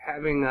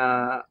having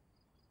a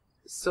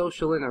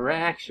social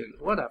interaction.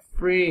 What a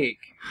freak.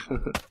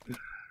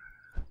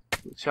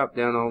 Chop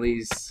down all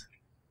these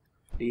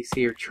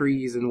here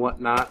trees and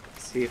whatnot.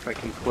 See if I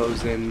can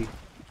close in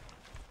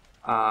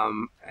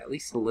at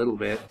least a little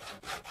bit.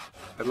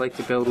 I'd like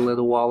to build a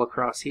little wall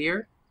across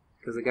here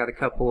because I got a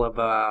couple of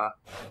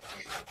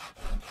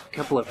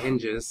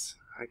hinges.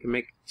 I can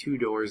make 2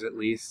 doors at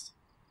least.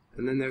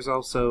 And then there's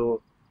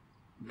also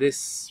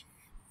this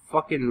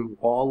fucking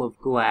wall of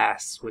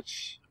glass,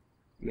 which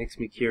makes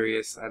me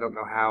curious. I don't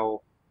know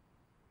how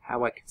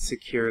I could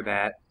secure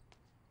that,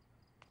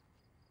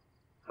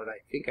 but I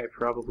think I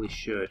probably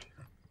should.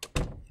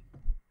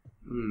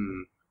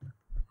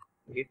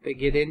 If they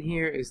get in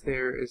here, is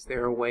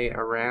there a way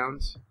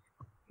around?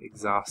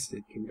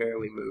 Exhausted, can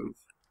barely move.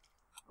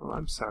 Oh,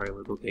 I'm sorry,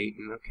 little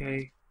Dayton,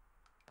 okay?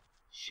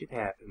 Shit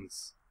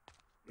happens.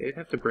 They'd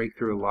have to break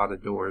through a lot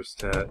of doors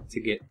to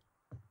get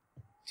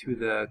to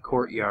the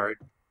courtyard.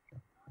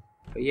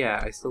 But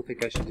yeah, I still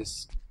think I should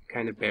just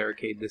kind of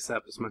barricade this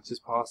up as much as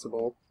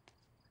possible.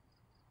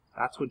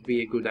 That would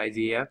be a good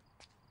idea.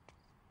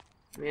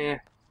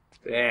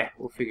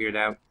 We'll figure it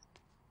out.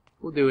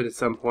 We'll do it at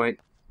some point.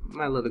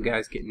 My little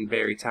guy's getting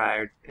very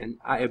tired, and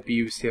I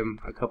abused him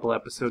a couple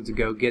episodes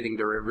ago getting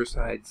to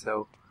Riverside,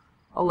 so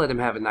I'll let him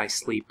have a nice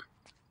sleep.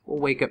 We'll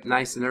wake up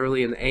nice and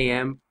early in the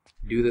AM,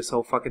 do this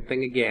whole fucking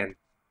thing again.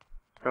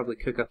 Probably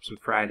cook up some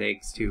fried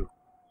eggs, too.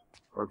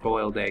 Or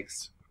boiled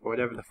eggs. Or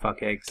whatever the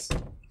fuck eggs.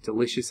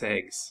 Delicious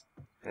eggs.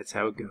 That's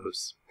how it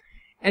goes.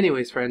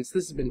 Anyways, friends,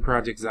 this has been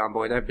Project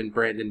Zomboid. I've been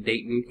Brandon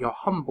Dayton, your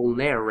humble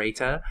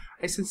narrator.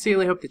 I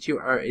sincerely hope that you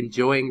are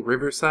enjoying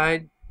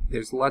Riverside.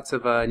 There's lots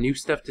of new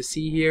stuff to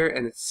see here,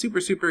 and it's super,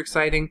 super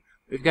exciting.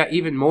 We've got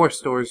even more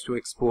stores to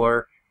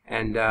explore,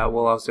 and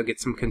we'll also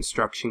get some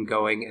construction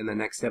going in the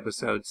next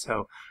episode,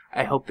 so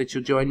I hope that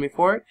you'll join me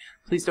for it.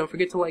 Please don't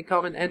forget to like,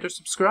 comment, and or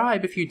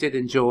subscribe if you did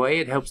enjoy.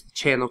 It helps the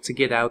channel to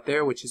get out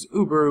there, which is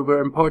uber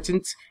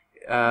important,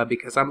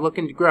 because I'm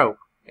looking to grow.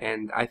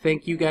 And I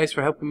thank you guys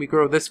for helping me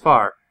grow this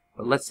far,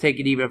 but let's take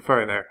it even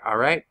further,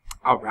 alright?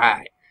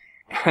 Alright.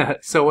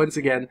 So once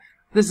again,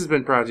 this has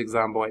been Project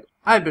Zomboid.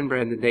 I've been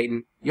Brandon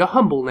Dayton, your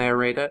humble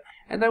narrator,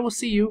 and I will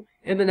see you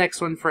in the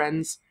next one,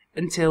 friends.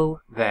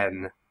 Until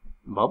then,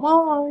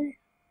 bye-bye.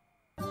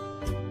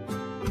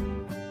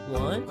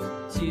 1,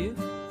 2,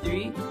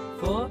 3,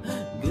 4.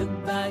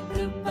 Goodbye,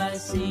 goodbye,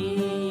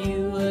 see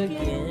you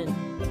again.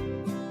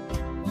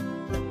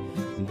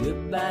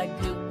 Goodbye,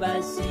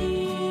 goodbye,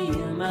 see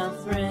you, my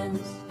friend.